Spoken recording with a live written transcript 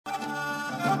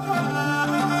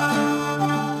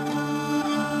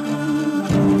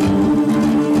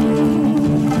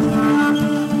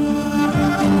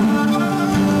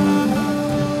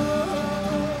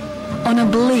On a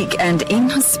bleak and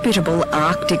inhospitable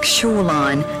Arctic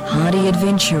shoreline, hardy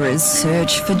adventurers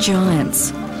search for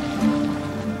giants.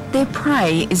 Their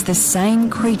prey is the same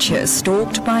creature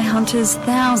stalked by hunters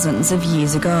thousands of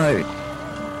years ago.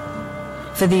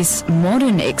 For this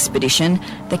modern expedition,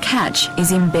 the catch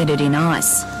is embedded in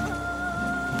ice.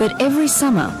 But every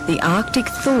summer, the Arctic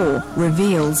thaw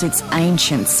reveals its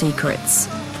ancient secrets.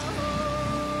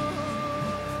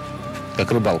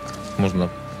 Как рыбалка. Можно,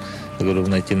 я говорю,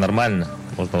 найти нормально,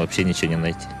 можно вообще ничего не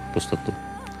найти, пустоту.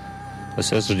 А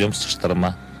сейчас ждем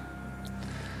шторма.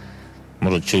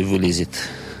 Может, что и вылезет.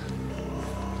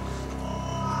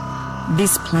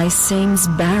 This place seems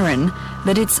barren,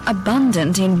 but it's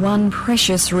abundant in one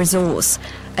precious resource,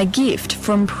 a gift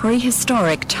from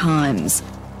prehistoric times.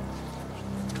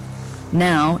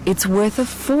 Now it's worth a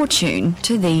fortune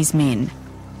to these men.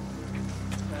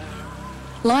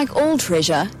 Like all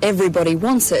treasure, everybody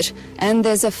wants it, and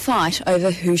there's a fight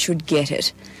over who should get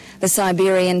it. The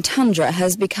Siberian tundra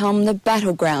has become the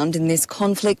battleground in this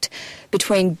conflict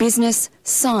between business,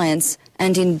 science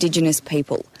and indigenous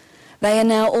people. They are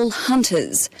now all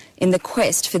hunters in the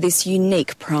quest for this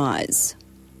unique prize.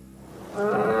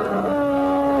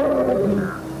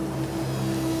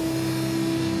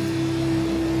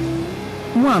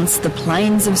 Once the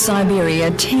plains of Siberia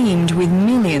teemed with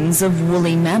millions of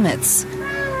woolly mammoths.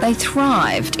 They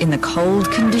thrived in the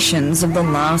cold conditions of the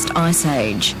last ice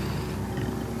age.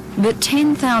 But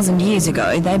 10,000 years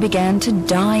ago they began to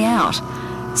die out.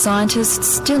 Scientists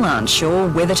still aren't sure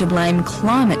whether to blame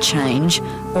climate change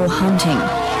or hunting.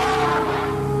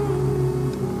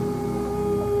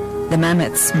 The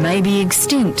mammoths may be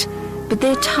extinct, but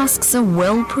their tusks are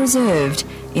well preserved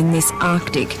in this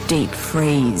Arctic deep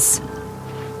freeze.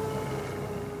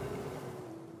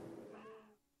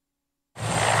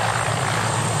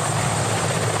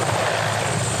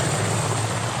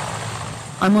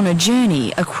 I'm on a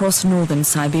journey across northern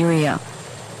Siberia.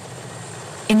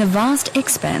 In the vast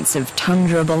expanse of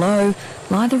tundra below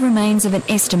lie the remains of an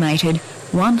estimated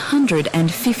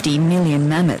 150 million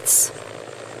mammoths.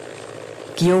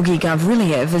 Georgy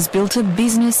Gavriliev has built a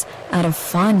business out of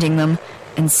finding them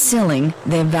and selling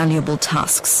their valuable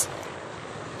tusks.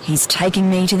 He's taking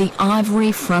me to the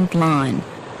Ivory front line.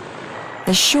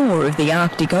 The shore of the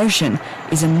Arctic Ocean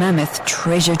is a mammoth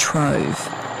treasure trove.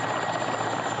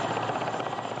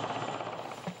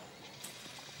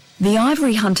 The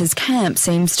ivory hunters' camp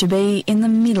seems to be in the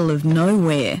middle of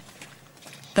nowhere.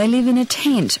 They live in a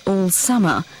tent all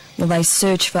summer while they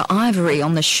search for ivory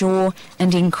on the shore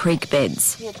and in creek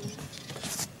beds.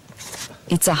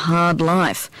 It's a hard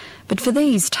life, but for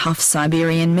these tough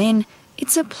Siberian men,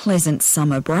 it's a pleasant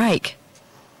summer break.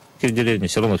 В деревне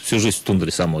все равно всю жизнь в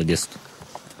тундре с самого детства.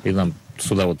 И нам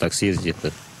сюда вот так съездить.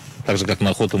 Так же, как на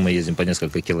охоту мы ездим по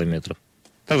несколько километров.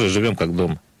 Так же живем, как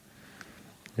дома.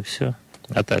 И все.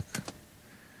 А так,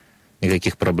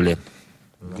 никаких проблем.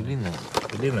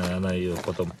 Глина, она ее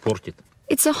потом портит.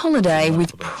 It's a holiday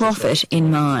with profit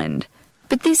in mind,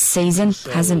 but this season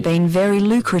hasn't been very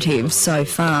lucrative so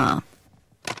far.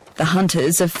 The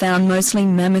hunters have found mostly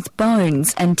mammoth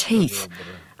bones and teeth,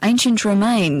 ancient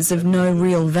remains of no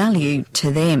real value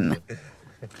to them.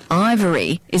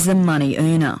 Ivory is the money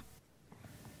earner.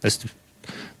 Если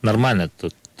нормально, то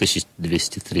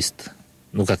 1200-300.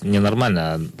 Ну, как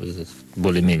ненормально, а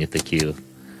более-менее такие.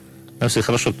 Но если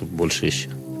хорошо, то больше еще.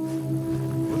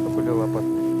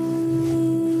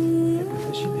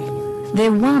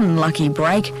 Their one lucky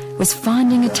break was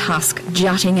finding a tusk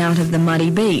jutting out of the muddy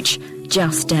beach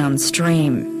just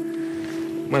downstream.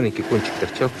 Маленький кончик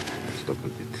торчал, столько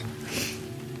где-то.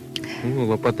 Ну,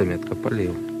 лопатами откопали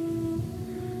его.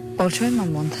 Большой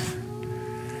мамонт?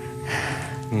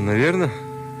 Ну, наверное,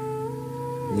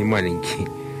 не маленький.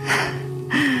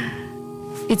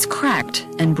 It's cracked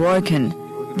and broken.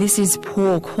 This is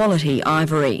poor quality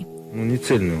ivory. Ну, не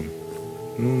цельный он.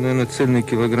 Ну, наверное, цельный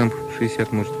килограмм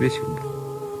 60, может, весил бы.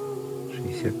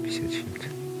 60-50 чем-то.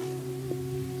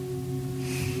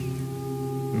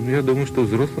 Ну, я думаю, что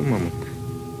взрослый мамонт.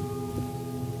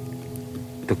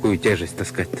 Такую тяжесть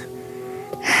таскать-то.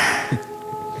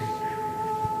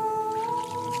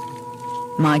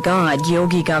 My guide,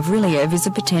 Georgy Gavriliev, is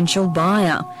a potential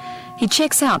buyer. He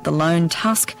checks out the lone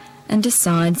tusk and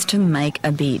decides to make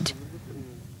a bid.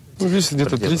 Ну, весит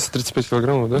где-то 30-35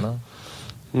 килограммов, да? Да.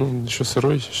 Ну, еще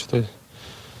сырой, считай.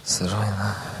 Сырой,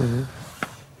 да.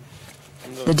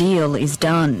 The deal is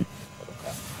done.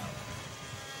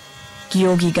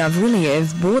 Georgy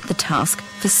Gavriliev bought the tusk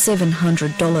for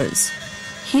 $700.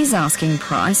 His asking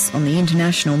price on the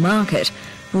international market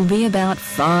will be about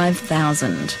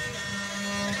 $5,000.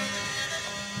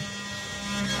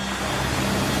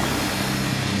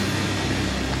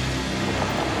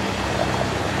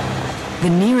 The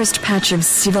nearest patch of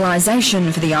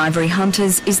civilization for the ivory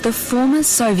hunters is the former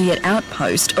Soviet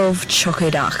outpost of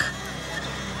Chokedach.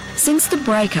 Since the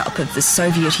breakup of the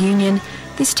Soviet Union,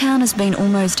 this town has been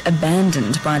almost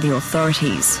abandoned by the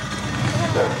authorities.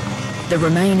 The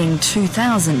remaining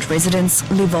 2,000 residents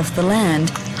live off the land,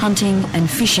 hunting and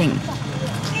fishing.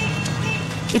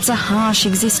 It's a harsh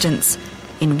existence.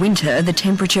 In winter, the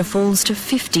temperature falls to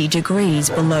 50 degrees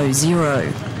below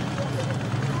zero.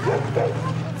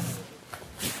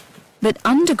 But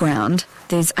underground,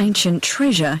 there's ancient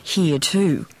treasure here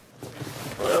too.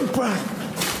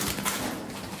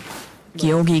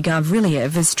 Georgy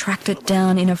Gavriliev has tracked it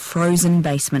down in a frozen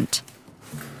basement.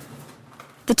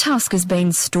 The tusk has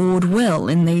been stored well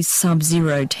in these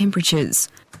sub-zero temperatures.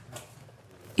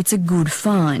 It's a good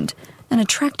find, an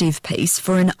attractive piece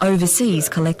for an overseas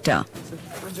collector.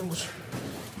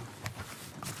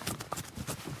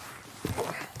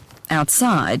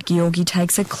 Outside, Georgy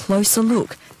takes a closer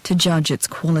look to judge its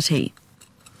quality.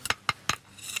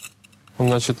 Он,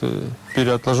 значит,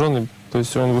 переотложенный, то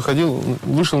есть он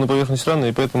вышел на поверхность раны,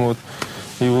 и поэтому вот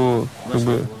его как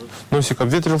бы носик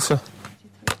обветрился.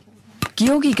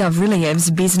 Georgy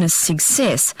Gavriliev's business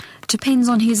success depends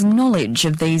on his knowledge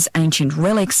of these ancient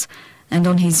relics and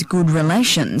on his good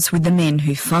relations with the men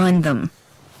who find them.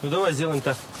 Ну давай сделаем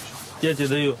так. Я тебе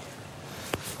даю.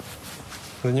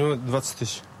 За него 20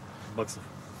 тысяч баксов.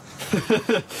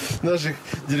 Наших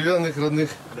деревянных родных.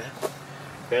 Да.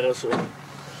 Хорошо.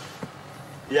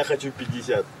 Я хочу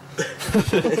 50.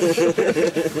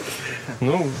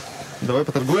 Ну, давай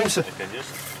поторгуемся.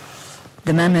 Конечно.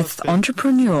 The Mammoth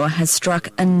entrepreneur has struck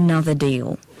another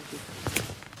deal.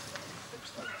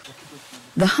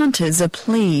 The hunters are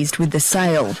pleased with the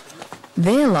sale.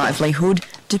 Their livelihood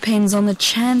depends on the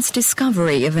chance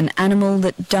discovery of an animal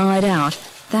that died out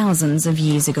thousands of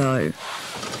years ago.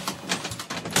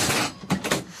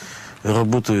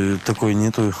 Работы такой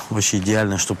нету вообще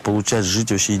идеально, чтобы получать, жить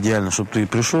вообще идеально, чтобы ты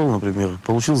пришел, например,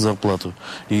 получил зарплату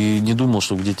и не думал,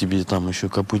 что где тебе там еще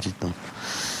копытить, там,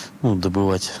 ну,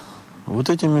 добывать. Вот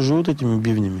этими живут, этими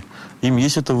бивнями. Им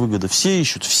есть эта выгода. Все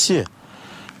ищут, все.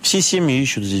 Все семьи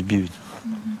ищут здесь бивень.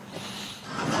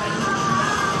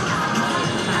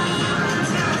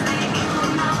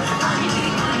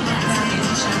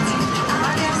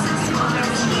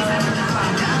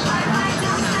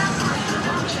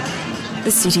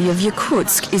 The city of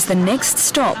Yakutsk is the next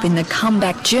stop in the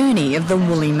comeback journey of the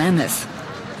woolly mammoth.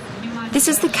 This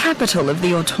is the capital of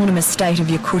the autonomous state of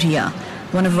Yakutia,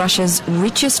 one of Russia's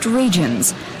richest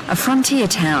regions, a frontier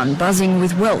town buzzing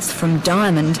with wealth from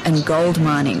diamond and gold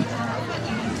mining.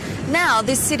 Now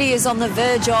this city is on the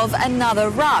verge of another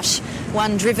rush,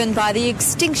 one driven by the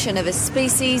extinction of a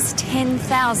species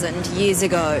 10,000 years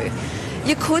ago.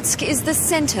 Yakutsk is the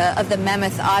centre of the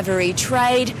mammoth ivory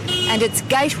trade and its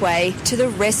gateway to the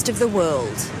rest of the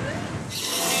world.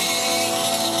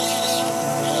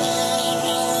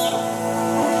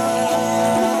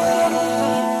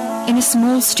 In a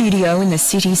small studio in the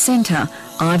city centre,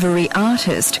 ivory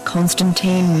artist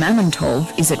Constantine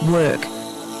Mamontov is at work.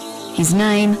 His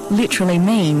name literally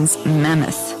means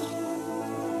mammoth.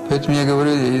 Поэтому я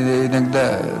говорю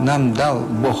иногда, нам дал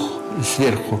Бог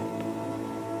сверху.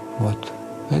 Вот.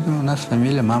 Поэтому у нас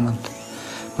фамилия Мамонт.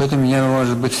 Поэтому меня,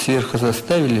 может быть, сверху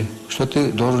заставили, что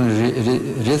ты должен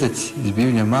резать из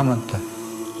бивня мамонта.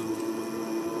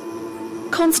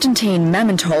 Constantine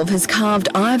Mamontov has carved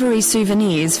ivory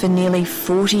souvenirs for nearly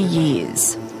 40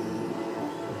 years.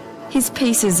 His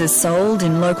pieces are sold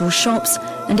in local shops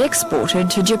and exported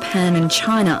to Japan and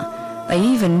China. They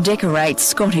even decorate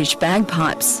Scottish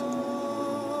bagpipes.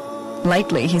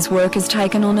 Lately, his work has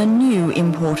taken on a new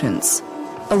importance.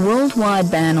 A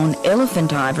worldwide ban on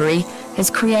elephant ivory has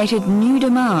created new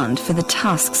demand for the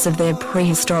tusks of their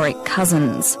prehistoric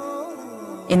cousins.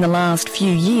 In the last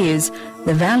few years,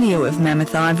 the value of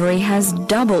mammoth ivory has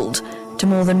doubled to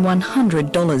more than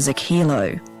 $100 a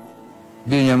kilo.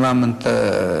 Бивня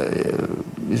мамонта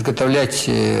изготовлять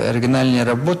оригинальные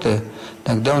работы,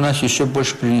 тогда у нас еще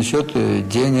больше принесет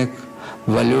денег,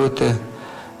 валюты.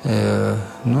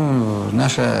 Ну,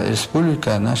 наша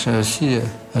республика, наша Россия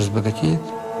разбогатеет.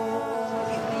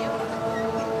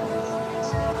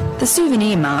 The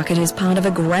souvenir market is part of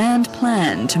a grand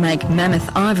plan to make mammoth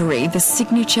ivory the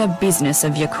signature business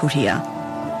of Yakutia.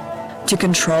 To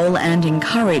control and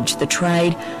encourage the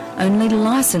trade, only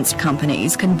licensed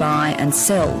companies can buy and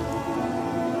sell.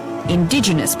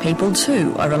 Indigenous people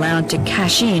too are allowed to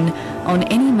cash in on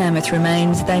any mammoth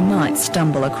remains they might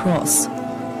stumble across.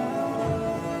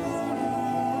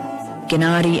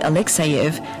 Gennady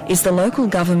Alexeyev is the local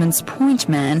government's point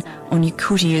man on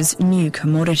Yakutia's new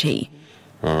commodity.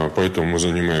 Поэтому мы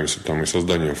занимаемся там и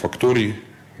созданием факторий,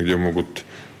 где могут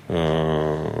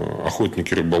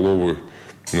охотники, рыболовы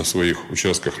на своих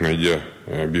участках, найдя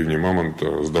бивни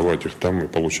мамонта, сдавать их там и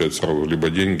получать сразу либо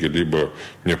деньги, либо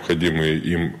необходимые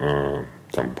им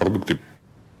там продукты.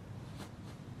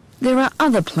 There are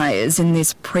other players in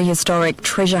this prehistoric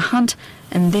treasure hunt,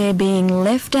 and they're being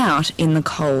left out in the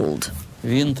cold.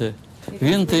 Winter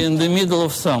in the middle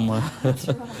of summer.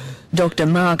 Dr.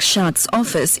 Mark Schatz's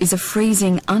office is a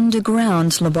freezing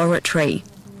underground laboratory.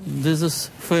 This is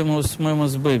famous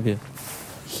mammoth baby.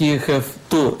 He have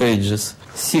 2 ages,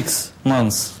 6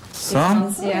 months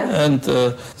son and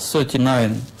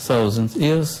 39,000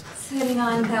 years.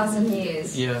 39,000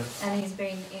 years. Yeah. And he's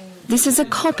been in... This is a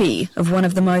copy of one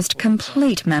of the most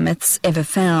complete mammoths ever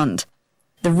found.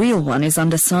 The real one is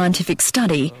under scientific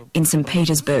study in St.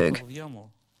 Petersburg.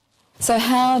 So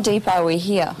how deep are we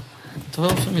here?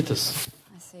 12 meters.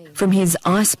 From his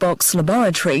icebox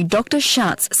laboratory, Dr.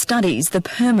 Schatz studies the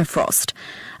permafrost,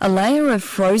 a layer of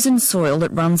frozen soil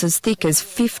that runs as thick as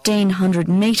 1,500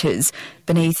 metres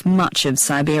beneath much of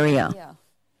Siberia.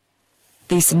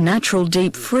 This natural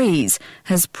deep freeze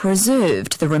has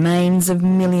preserved the remains of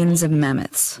millions of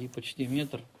mammoths.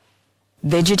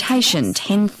 Vegetation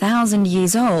 10,000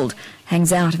 years old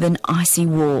hangs out of an icy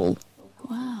wall.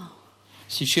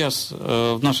 Сейчас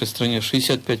в нашей стране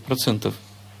 65%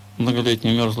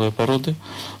 многолетние мерзлые породы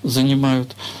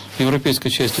занимают. В европейской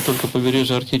части только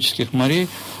побережье арктических морей,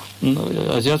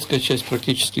 азиатская часть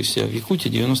практически вся. В Якутии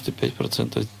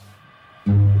 95%.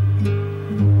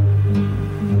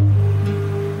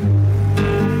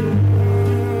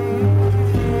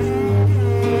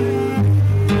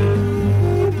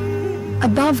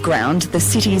 Above ground, the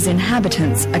city's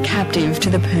inhabitants are captive to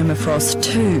the permafrost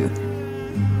too.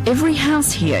 Every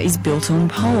house here is built on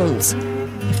poles.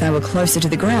 If they were closer to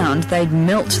the ground, they'd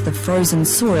melt the frozen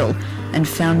soil and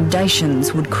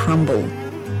foundations would crumble.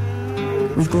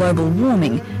 With global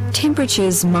warming,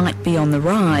 temperatures might be on the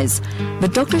rise,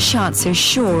 but Dr. Schatz is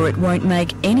sure it won't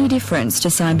make any difference to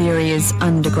Siberia's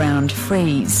underground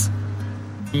freeze.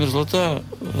 Мерзлота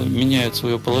меняет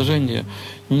свое положение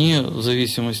не в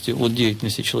зависимости от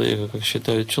деятельности человека, как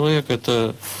считают. Человек –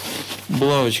 это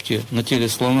булавочки на теле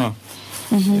слона,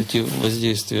 эти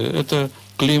воздействия. Это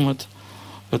климат,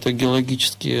 это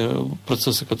геологические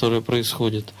процессы, которые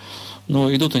происходят.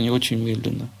 Но идут они очень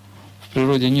медленно. В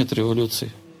природе нет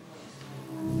революций.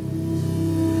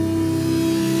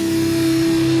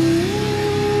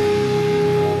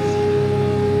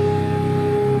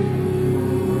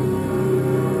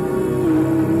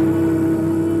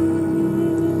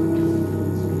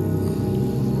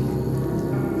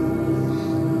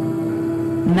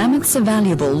 Mammoths are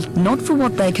valuable not for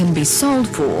what they can be sold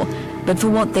for, but for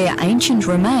what their ancient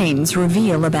remains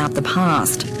reveal about the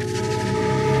past.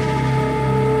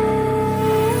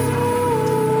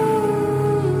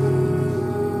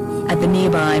 At the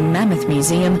nearby Mammoth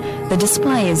Museum, the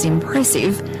display is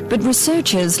impressive, but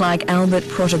researchers like Albert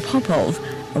Protopopov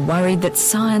are worried that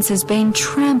science has been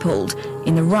trampled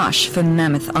in the rush for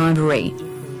mammoth ivory.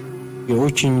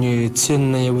 Очень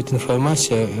ценная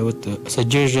информация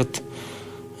содержит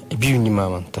бивни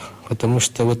мамонта, потому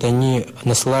что они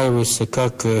наслаиваются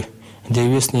как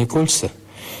древесные кольца,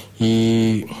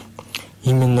 и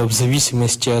именно в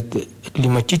зависимости от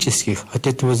климатических, от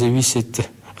этого зависит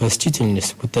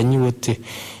растительность. Они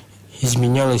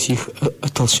изменялась их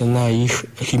толщина, их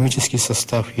химический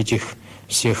состав этих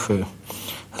всех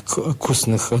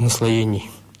костных наслоений.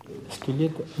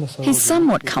 He's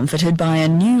somewhat comforted by a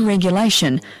new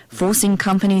regulation forcing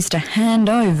companies to hand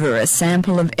over a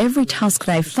sample of every tusk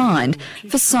they find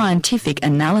for scientific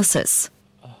analysis.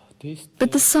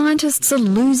 But the scientists are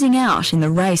losing out in the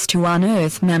race to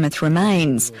unearth mammoth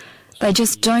remains. They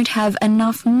just don't have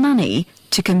enough money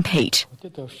to compete.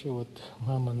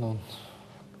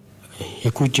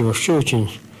 Якутия вообще очень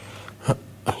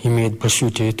имеет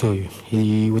большую территорию.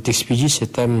 И экспедиция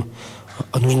там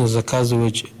нужно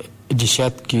заказывать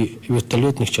десятки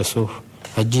вертолетных часов.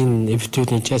 Один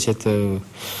вертолетный час это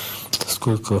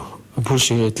сколько?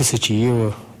 Больше 1000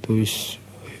 евро. То есть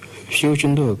все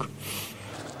очень дорого.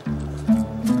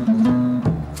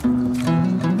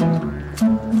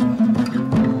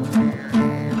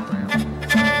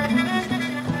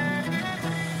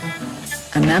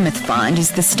 A mammoth find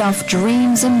is the stuff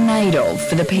dreams are made of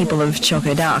for the people of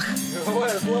Chokadach.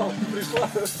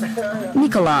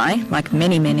 Nikolai, like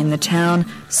many men in the town,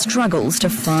 struggles to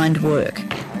find work.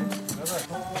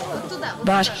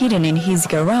 But hidden in his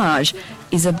garage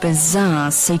is a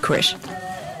bizarre secret.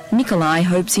 Nikolai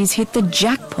hopes he's hit the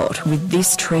jackpot with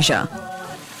this treasure.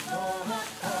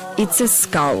 It's a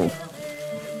skull.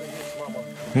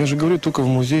 Я же говорю, только в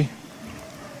музей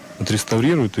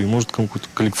отреставрируют, и может какой-то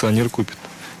коллекционер купит.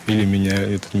 Или меня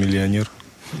этот миллионер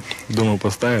дома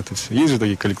поставит, и все. Есть же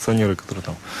такие коллекционеры, которые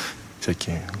там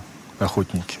всякие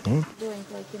охотники.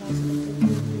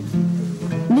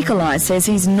 Nikolai says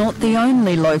he's not the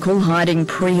only local hiding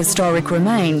prehistoric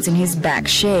remains in his back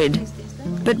shed.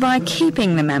 But by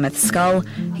keeping the mammoth skull,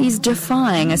 he's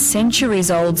defying a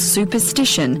centuries-old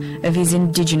superstition of his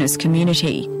indigenous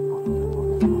community.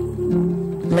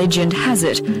 Legend has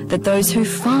it that those who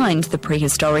find the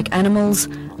prehistoric animals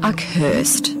are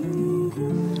cursed.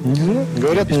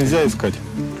 Говорят, нельзя искать.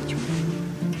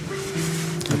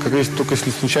 А как если только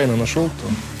если случайно нашел,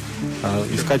 то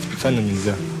искать специально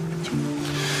нельзя.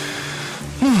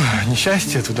 Ну,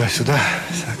 несчастье туда-сюда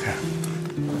всякое.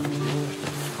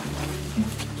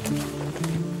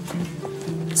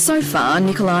 So far,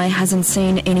 Nikolai hasn't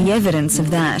seen any evidence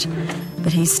of that,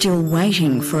 but he's still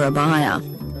waiting for a buyer.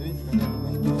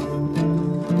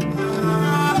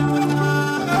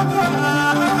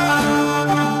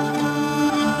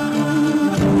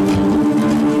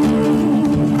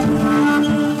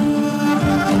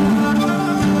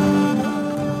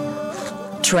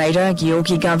 Trader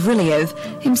Georgy Gavriliev,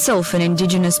 himself an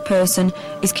indigenous person,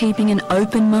 is keeping an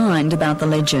open mind about the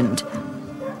legend.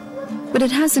 But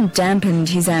it hasn't dampened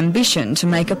his ambition to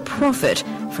make a profit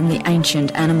from the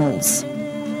ancient animals.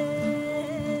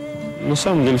 На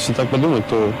самом деле, если так подумать,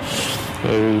 то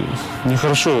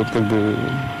нехорошо вот как бы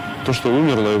то, что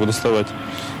умерло, его доставать.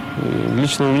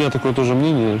 Лично у меня такое тоже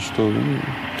мнение, что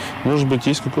может быть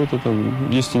есть какой-то там,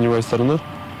 есть теневая сторона.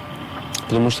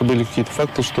 Потому что были какие-то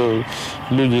факты, что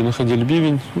люди находили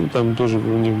бивень, ну, там тоже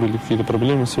у них были какие-то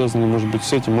проблемы, связанные, может быть,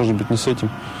 с этим, может быть, не с этим.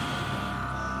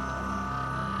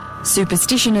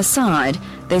 Superstition aside,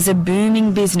 there's a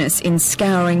booming business in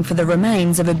scouring for the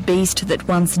remains of a beast that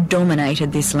once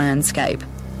dominated this landscape.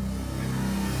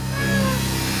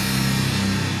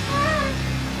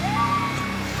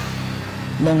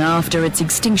 Long after its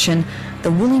extinction,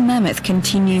 the woolly mammoth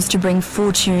continues to bring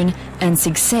fortune and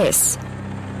success.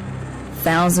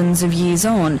 Thousands of years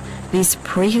on, this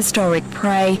prehistoric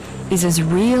prey is as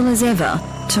real as ever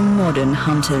to modern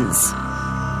hunters.